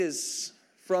Is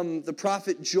from the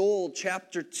prophet Joel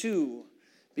chapter 2,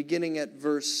 beginning at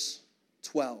verse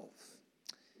 12.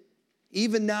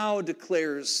 Even now,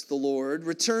 declares the Lord,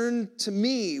 return to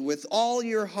me with all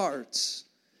your hearts,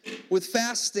 with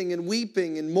fasting and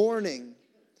weeping and mourning.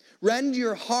 Rend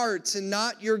your hearts and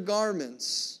not your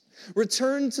garments.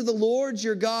 Return to the Lord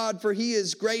your God, for he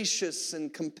is gracious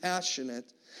and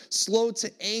compassionate, slow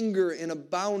to anger and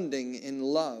abounding in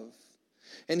love.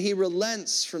 And he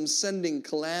relents from sending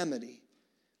calamity.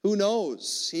 Who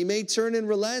knows? He may turn and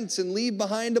relent and leave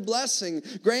behind a blessing,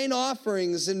 grain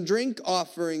offerings and drink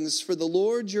offerings for the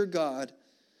Lord your God.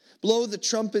 Blow the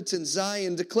trumpet in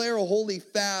Zion, declare a holy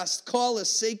fast, call a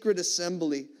sacred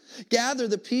assembly. Gather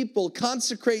the people,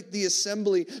 consecrate the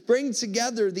assembly, bring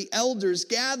together the elders,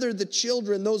 gather the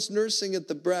children, those nursing at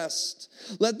the breast.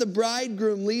 Let the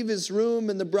bridegroom leave his room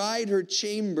and the bride her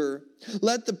chamber.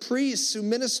 Let the priests who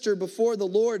minister before the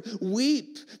Lord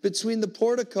weep between the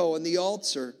portico and the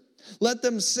altar. Let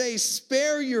them say,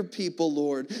 spare your people,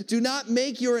 Lord. Do not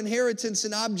make your inheritance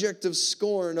an object of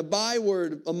scorn, a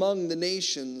byword among the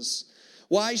nations.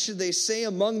 Why should they say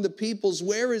among the peoples,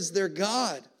 where is their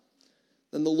God?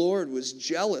 Then the Lord was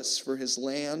jealous for his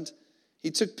land.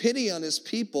 He took pity on his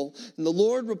people, and the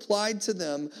Lord replied to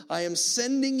them, I am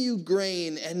sending you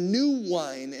grain and new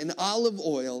wine and olive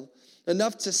oil,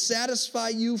 enough to satisfy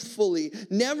you fully.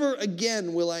 Never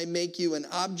again will I make you an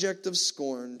object of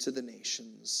scorn to the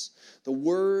nations. The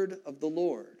word of the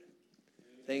Lord.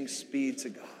 Thanks be to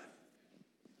God.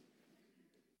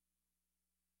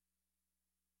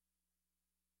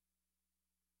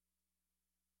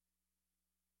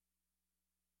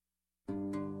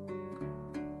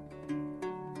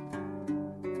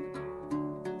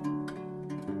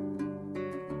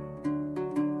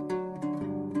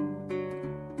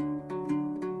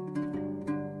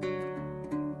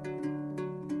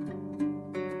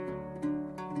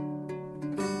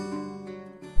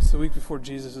 The week before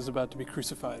Jesus is about to be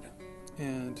crucified,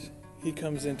 and he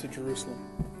comes into Jerusalem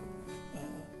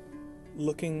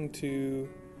looking to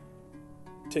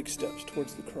take steps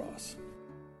towards the cross.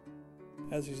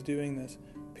 As he's doing this,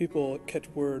 people catch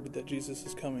word that Jesus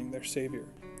is coming, their Savior,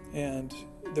 and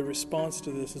the response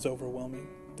to this is overwhelming.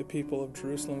 The people of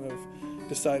Jerusalem have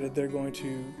decided they're going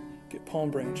to get palm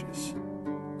branches.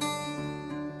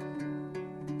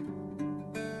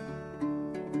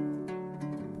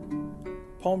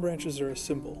 Palm branches are a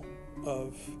symbol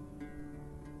of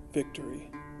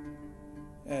victory.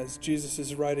 As Jesus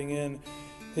is riding in,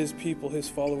 his people, his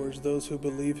followers, those who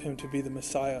believe him to be the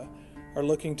Messiah, are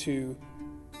looking to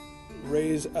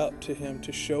raise up to him,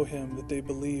 to show him that they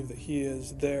believe that he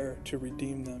is there to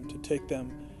redeem them, to take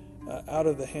them out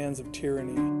of the hands of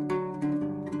tyranny.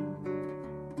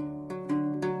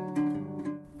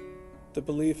 The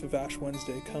belief of Ash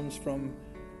Wednesday comes from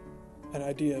an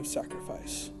idea of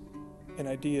sacrifice, an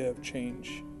idea of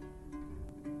change.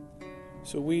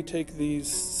 So we take these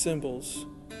symbols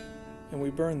and we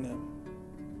burn them.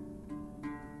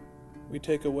 We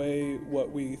take away what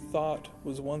we thought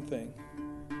was one thing,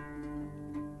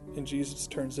 and Jesus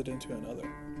turns it into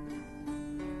another.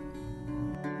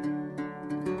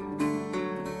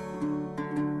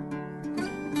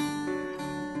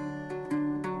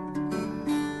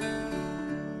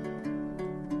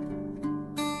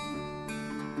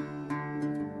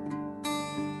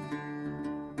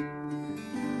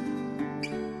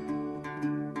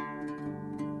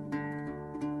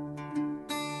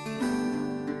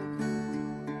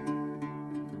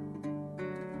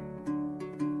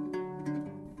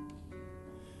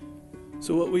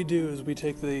 So what we do is we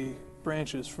take the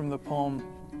branches from the Palm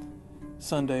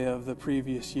Sunday of the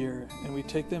previous year, and we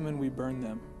take them and we burn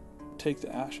them. Take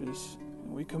the ashes,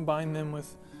 and we combine them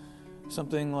with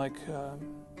something like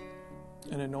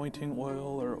an anointing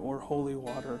oil or holy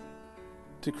water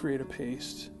to create a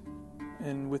paste.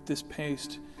 And with this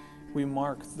paste, we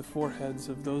mark the foreheads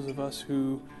of those of us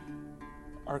who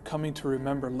are coming to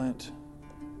remember Lent.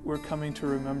 We're coming to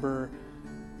remember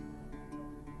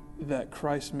that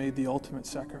Christ made the ultimate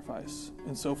sacrifice.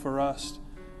 And so for us,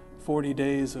 40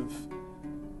 days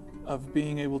of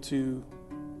being able to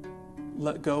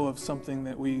let go of something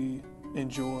that we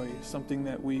enjoy, something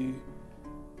that we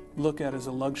look at as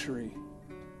a luxury.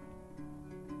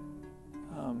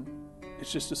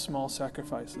 It's just a small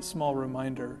sacrifice, a small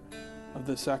reminder of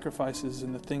the sacrifices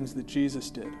and the things that Jesus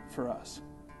did for us.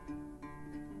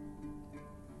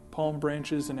 Palm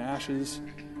branches and ashes,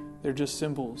 they're just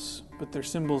symbols, but they're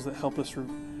symbols that help us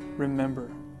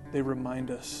remember. They remind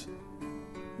us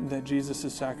that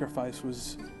Jesus' sacrifice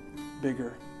was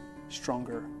bigger,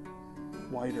 stronger,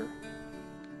 wider.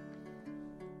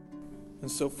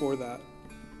 And so for that,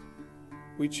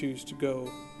 we choose to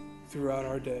go throughout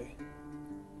our day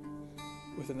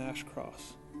with an ash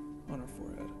cross on our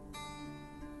forehead.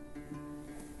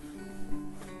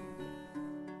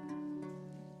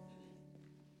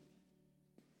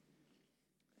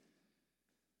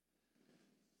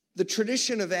 The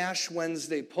tradition of Ash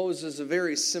Wednesday poses a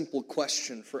very simple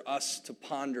question for us to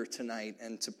ponder tonight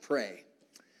and to pray.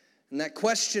 And that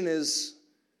question is,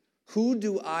 who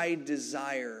do I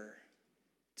desire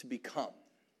to become?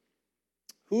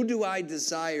 Who do I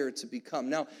desire to become?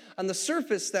 Now, on the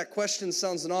surface, that question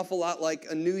sounds an awful lot like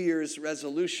a New Year's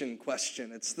resolution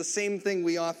question. It's the same thing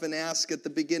we often ask at the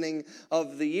beginning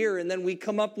of the year, and then we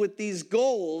come up with these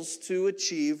goals to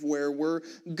achieve where we're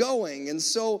going. And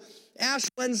so Ash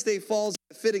Wednesday falls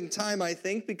at a fitting time, I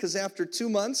think, because after 2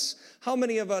 months, how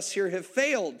many of us here have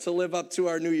failed to live up to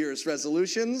our New Year's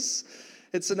resolutions?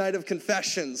 It's a night of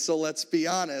confession, so let's be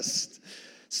honest.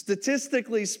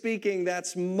 Statistically speaking,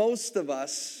 that's most of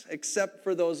us, except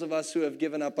for those of us who have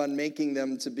given up on making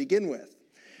them to begin with.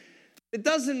 It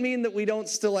doesn't mean that we don't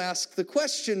still ask the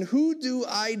question, who do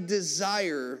I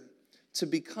desire to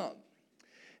become?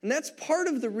 And that's part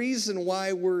of the reason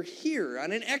why we're here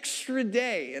on an extra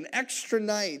day, an extra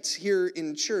night here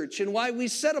in church, and why we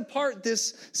set apart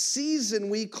this season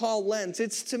we call Lent.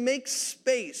 It's to make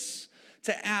space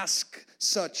to ask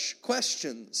such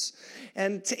questions.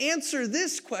 And to answer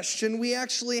this question, we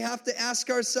actually have to ask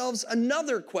ourselves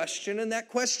another question, and that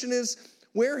question is,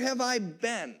 where have I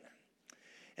been?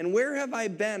 And where have I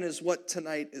been is what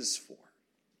tonight is for.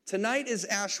 Tonight is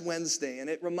Ash Wednesday, and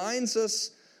it reminds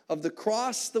us of the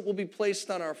cross that will be placed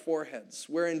on our foreheads,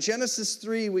 where in Genesis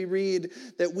 3 we read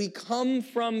that we come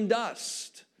from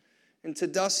dust, and to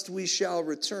dust we shall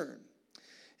return.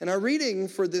 And our reading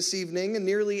for this evening, and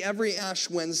nearly every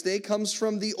Ash Wednesday, comes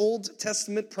from the Old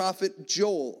Testament prophet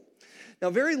Joel.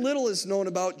 Now, very little is known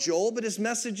about Joel, but his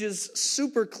message is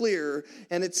super clear,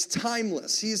 and it's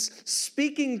timeless. He's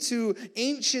speaking to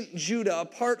ancient Judah, a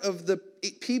part of the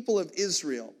people of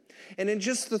Israel. And in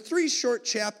just the 3 short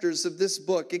chapters of this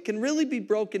book, it can really be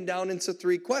broken down into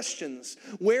 3 questions.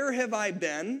 Where have I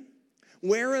been?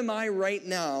 Where am I right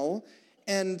now?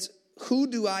 And who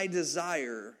do I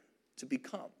desire to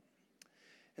become?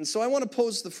 And so I want to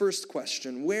pose the first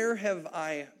question. Where have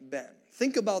I been?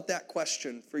 Think about that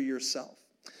question for yourself.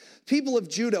 People of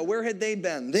Judah, where had they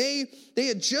been? They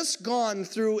had just gone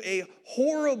through a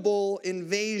horrible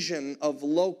invasion of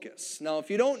locusts. Now, if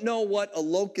you don't know what a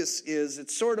locust is,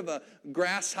 it's sort of a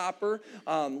grasshopper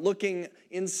looking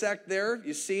insect there.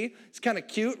 You see? It's kind of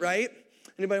cute, right?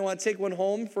 Anybody want to take one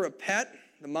home for a pet?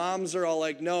 The moms are all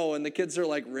like, no, and the kids are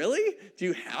like, really? Do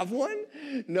you have one?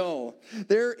 No.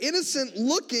 They're innocent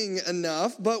looking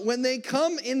enough, but when they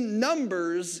come in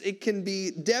numbers, it can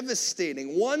be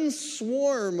devastating. One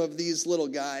swarm of these little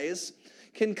guys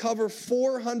can cover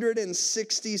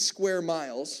 460 square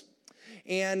miles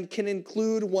and can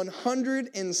include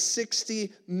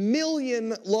 160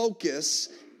 million locusts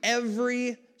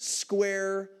every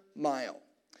square mile.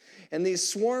 And these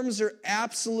swarms are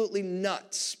absolutely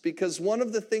nuts because one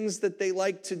of the things that they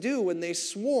like to do when they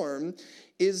swarm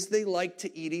is they like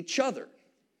to eat each other.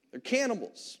 They're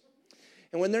cannibals.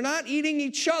 And when they're not eating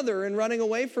each other and running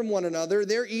away from one another,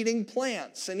 they're eating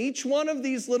plants. And each one of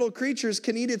these little creatures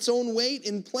can eat its own weight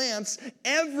in plants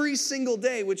every single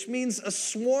day, which means a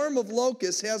swarm of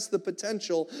locusts has the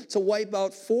potential to wipe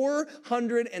out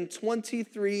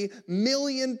 423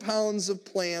 million pounds of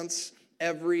plants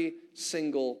every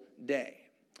single day.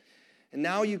 And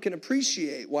now you can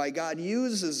appreciate why God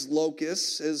uses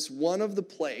locusts as one of the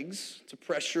plagues to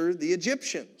pressure the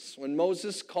Egyptians when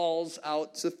Moses calls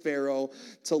out to Pharaoh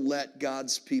to let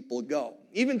God's people go.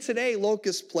 Even today,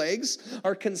 locust plagues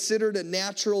are considered a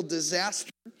natural disaster,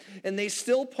 and they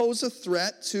still pose a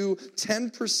threat to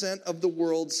 10% of the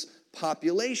world's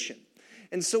population.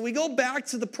 And so we go back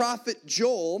to the prophet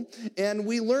Joel, and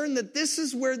we learn that this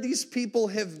is where these people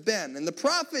have been. And the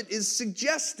prophet is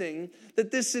suggesting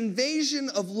that this invasion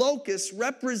of locusts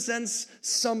represents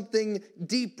something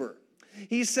deeper.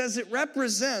 He says it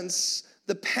represents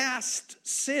the past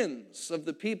sins of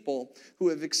the people who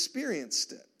have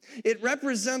experienced it. It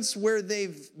represents where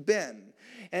they've been.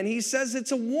 And he says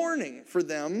it's a warning for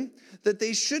them that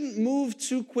they shouldn't move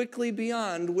too quickly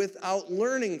beyond without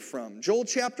learning from. Joel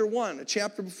chapter 1, a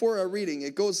chapter before our reading,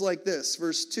 it goes like this,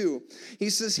 verse 2. He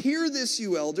says, "Hear this,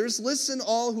 you elders, listen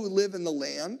all who live in the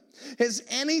land. Has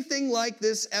anything like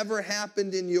this ever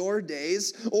happened in your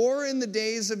days or in the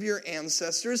days of your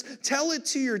ancestors? Tell it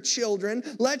to your children.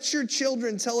 Let your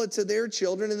children tell it to their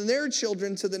children and their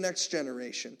children to the next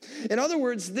generation." In other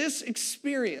words, this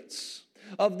experience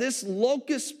of this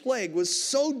locust plague was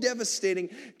so devastating,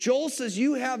 Joel says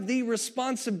you have the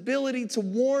responsibility to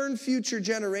warn future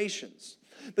generations.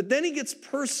 But then he gets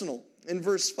personal in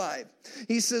verse 5.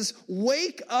 He says,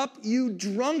 "Wake up, you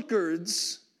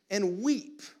drunkards, and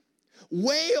weep.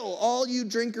 Wail, all you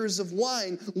drinkers of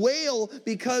wine. Wail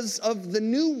because of the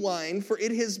new wine, for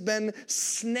it has been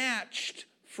snatched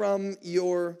from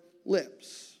your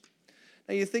lips."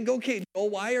 Now you think, okay, Joel,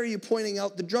 why are you pointing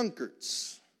out the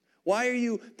drunkards? Why are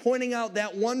you pointing out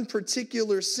that one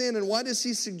particular sin, and why does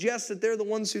he suggest that they're the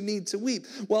ones who need to weep?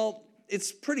 Well,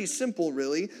 it's pretty simple,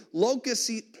 really. Locusts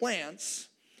eat plants,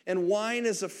 and wine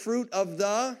is a fruit of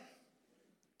the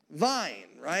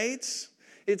vine, right?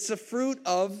 It's a fruit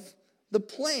of the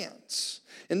plants.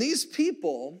 And these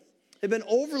people have been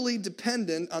overly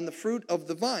dependent on the fruit of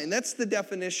the vine. That's the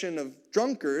definition of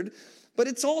drunkard, but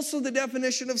it's also the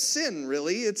definition of sin,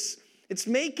 really. It's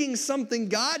making something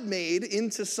God made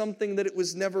into something that it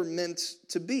was never meant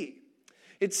to be.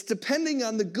 It's depending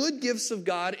on the good gifts of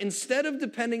God instead of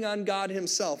depending on God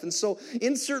himself. And so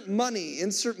insert money,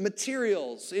 insert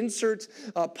materials, insert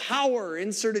power,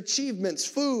 insert achievements,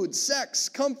 food, sex,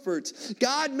 comfort.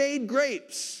 God made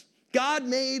grapes. God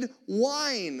made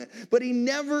wine, but he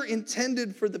never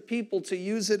intended for the people to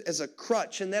use it as a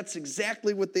crutch, and that's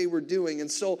exactly what they were doing. And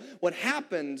so what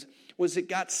happened was it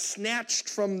got snatched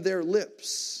from their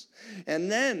lips.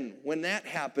 And then when that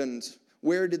happened,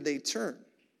 where did they turn?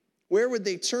 Where would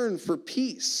they turn for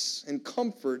peace and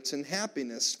comfort and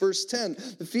happiness? Verse 10,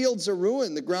 "The fields are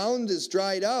ruined, the ground is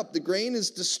dried up, the grain is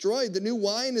destroyed, the new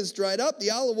wine is dried up,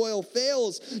 the olive oil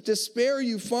fails. Despair,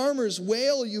 you farmers,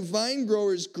 wail, you vine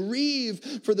growers,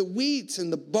 grieve for the wheat and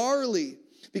the barley.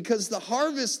 Because the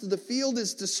harvest of the field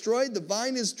is destroyed, the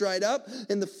vine is dried up,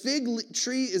 and the fig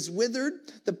tree is withered.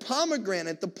 The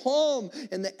pomegranate, the palm,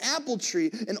 and the apple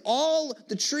tree, and all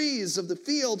the trees of the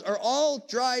field are all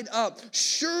dried up.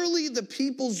 Surely the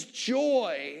people's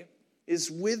joy is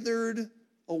withered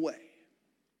away."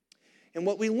 And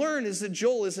what we learn is that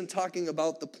Joel isn't talking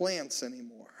about the plants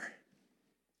anymore.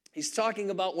 He's talking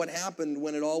about what happened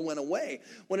when it all went away.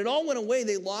 When it all went away,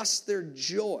 they lost their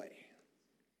joy.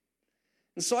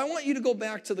 And so I want you to go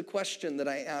back to the question that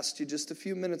I asked you just a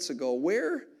few minutes ago.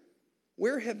 Where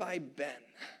have I been?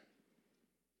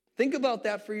 Think about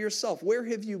that for yourself. Where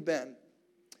have you been?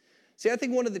 See, I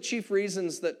think one of the chief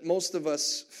reasons that most of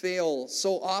us fail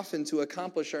so often to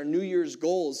accomplish our New Year's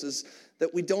goals is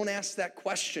that we don't ask that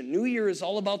question. New Year is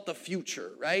all about the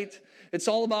future, right? It's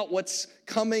all about what's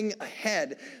coming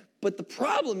ahead. But the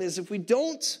problem is if we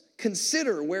don't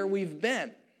consider where we've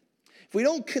been, if we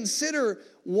don't consider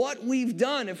what we've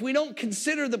done, if we don't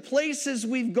consider the places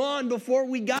we've gone before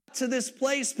we got to this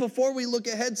place, before we look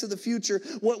ahead to the future,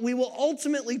 what we will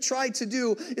ultimately try to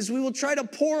do is we will try to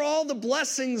pour all the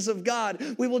blessings of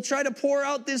God. We will try to pour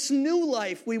out this new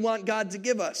life we want God to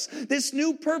give us, this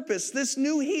new purpose, this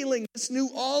new healing, this new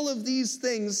all of these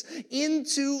things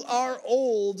into our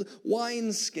old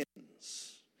wineskins.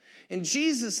 And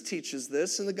Jesus teaches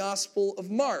this in the Gospel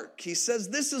of Mark. He says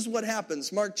this is what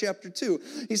happens, Mark chapter 2.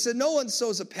 He said, "No one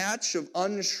sews a patch of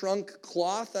unshrunk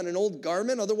cloth on an old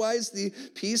garment, otherwise the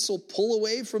piece will pull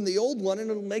away from the old one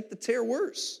and it'll make the tear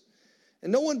worse.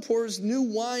 And no one pours new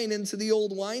wine into the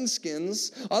old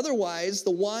wineskins, otherwise the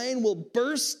wine will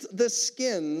burst the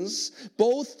skins.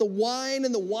 Both the wine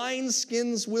and the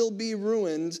wineskins will be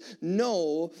ruined.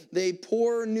 No, they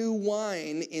pour new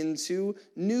wine into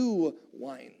new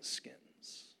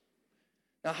wineskins."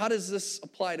 Now, how does this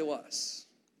apply to us?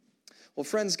 Well,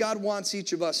 friends, God wants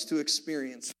each of us to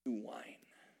experience new wine.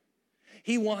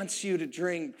 He wants you to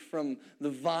drink from the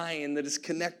vine that is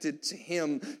connected to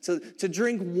him, to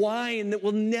drink wine that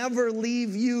will never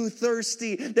leave you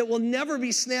thirsty, that will never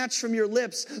be snatched from your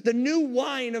lips, the new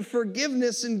wine of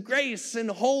forgiveness and grace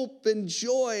and hope and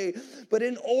joy. But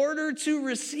in order to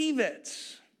receive it,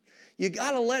 you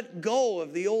got to let go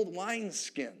of the old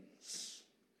wineskins.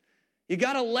 You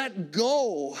got to let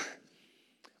go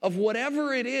of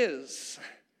whatever it is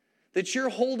that you're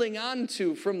holding on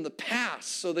to from the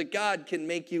past so that God can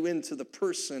make you into the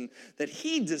person that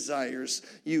he desires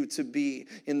you to be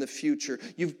in the future.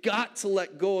 You've got to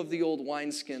let go of the old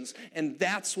wineskins, and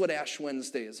that's what Ash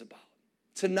Wednesday is about.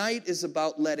 Tonight is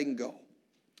about letting go.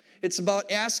 It's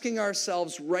about asking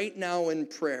ourselves right now in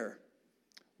prayer,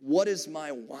 what is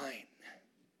my wine?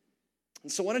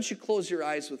 And so why don't you close your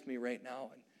eyes with me right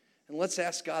now, and let's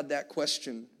ask God that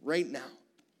question right now.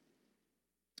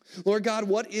 Lord God,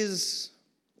 what is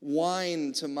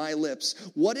wine to my lips?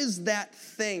 What is that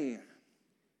thing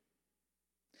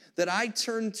that I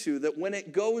turn to, that when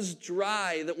it goes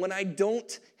dry, that when I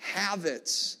don't have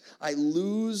it, I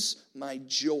lose my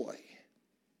joy?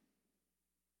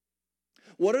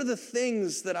 What are the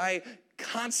things that I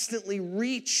constantly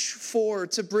reach for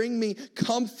to bring me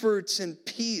comfort and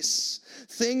peace?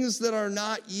 Things that are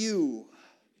not you.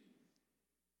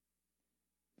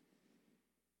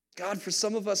 God, for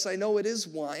some of us, I know it is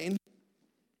wine.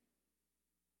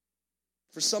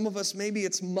 For some of us, maybe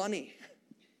it's money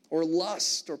or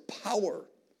lust or power.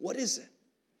 What is it?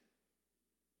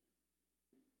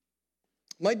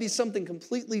 Might be something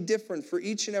completely different for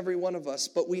each and every one of us,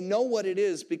 but we know what it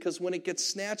is because when it gets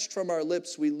snatched from our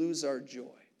lips, we lose our joy. You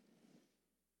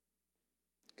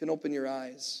can open your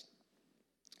eyes.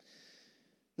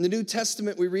 In the New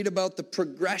Testament, we read about the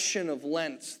progression of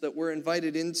Lent that we're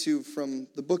invited into from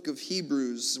the book of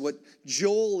Hebrews, what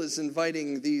Joel is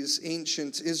inviting these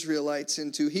ancient Israelites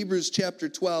into. Hebrews chapter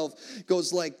 12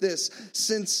 goes like this: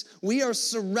 since we are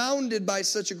surrounded by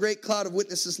such a great cloud of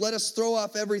witnesses, let us throw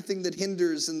off everything that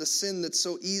hinders and the sin that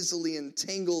so easily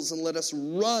entangles, and let us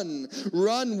run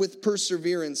with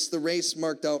perseverance the race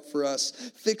marked out for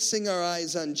us, fixing our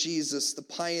eyes on Jesus, the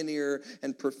pioneer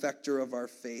and perfecter of our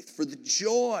faith. For the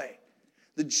joy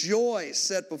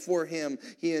set before him,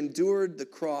 he endured the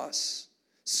cross,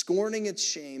 scorning its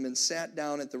shame, and sat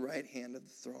down at the right hand of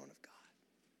the throne of God.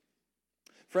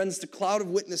 Friends, the cloud of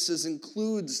witnesses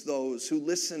includes those who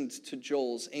listened to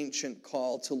Joel's ancient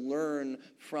call to learn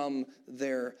from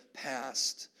their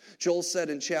past. Joel said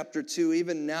in chapter 2,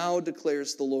 even now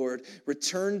declares the Lord,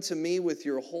 return to me with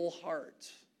your whole heart,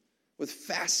 with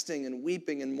fasting and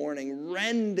weeping and mourning.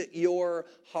 Rend your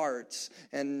hearts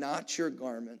and not your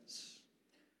garments.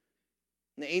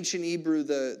 In the ancient Hebrew,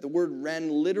 the word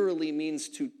rend literally means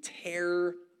to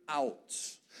tear out.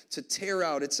 To tear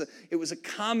out. It was a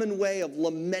common way of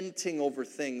lamenting over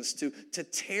things, to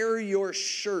tear your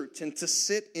shirt and to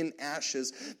sit in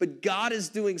ashes. But God is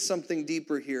doing something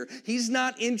deeper here. He's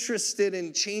not interested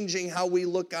in changing how we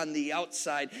look on the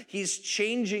outside. He's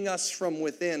changing us from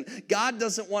within. God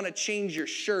doesn't want to change your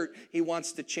shirt. He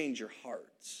wants to change your heart.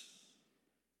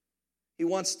 He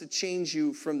wants to change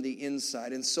you from the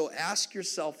inside. And so ask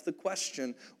yourself the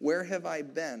question, where have I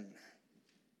been?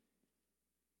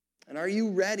 And are you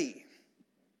ready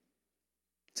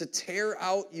to tear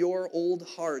out your old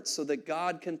heart so that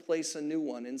God can place a new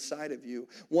one inside of you?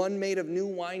 One made of new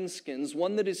wineskins,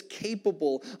 one that is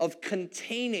capable of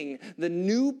containing the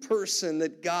new person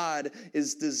that God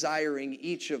is desiring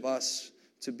each of us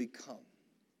to become.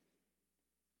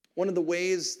 One of the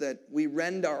ways that we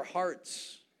rend our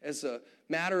hearts as a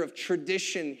matter of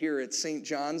tradition here at St.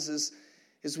 John's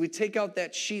is we take out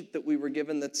that sheet that we were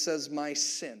given that says, my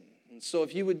sin. And so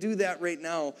if you would do that right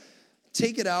now,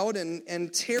 take it out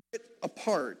and tear it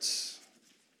apart.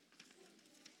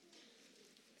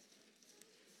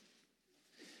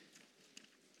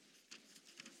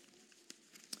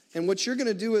 And what you're going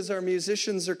to do as our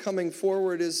musicians are coming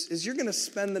forward is you're going to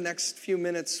spend the next few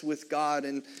minutes with God,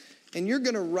 and you're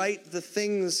going to write the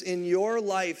things in your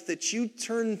life that you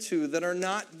turn to that are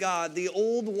not God, the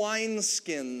old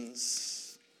wineskins,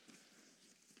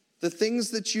 the things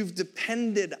that you've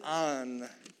depended on,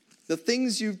 the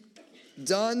things you've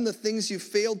done, the things you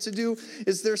failed to do.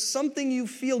 Is there something you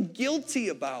feel guilty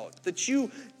about, that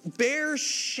you bear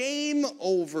shame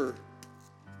over,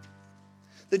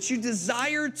 that you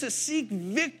desire to seek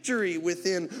victory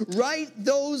within? Write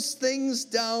those things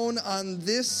down on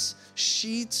this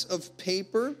sheet of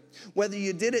paper. Whether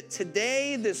you did it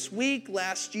today, this week,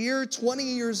 last year, 20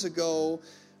 years ago,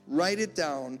 write it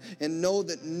down and know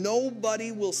that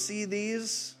nobody will see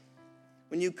these.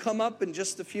 When you come up in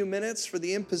just a few minutes for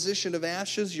the imposition of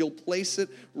ashes, you'll place it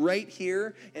right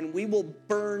here and we will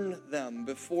burn them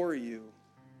before you.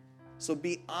 So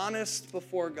be honest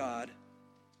before God.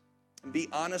 Be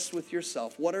honest with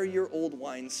yourself. What are your old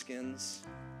wineskins?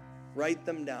 Write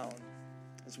them down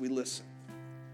as we listen.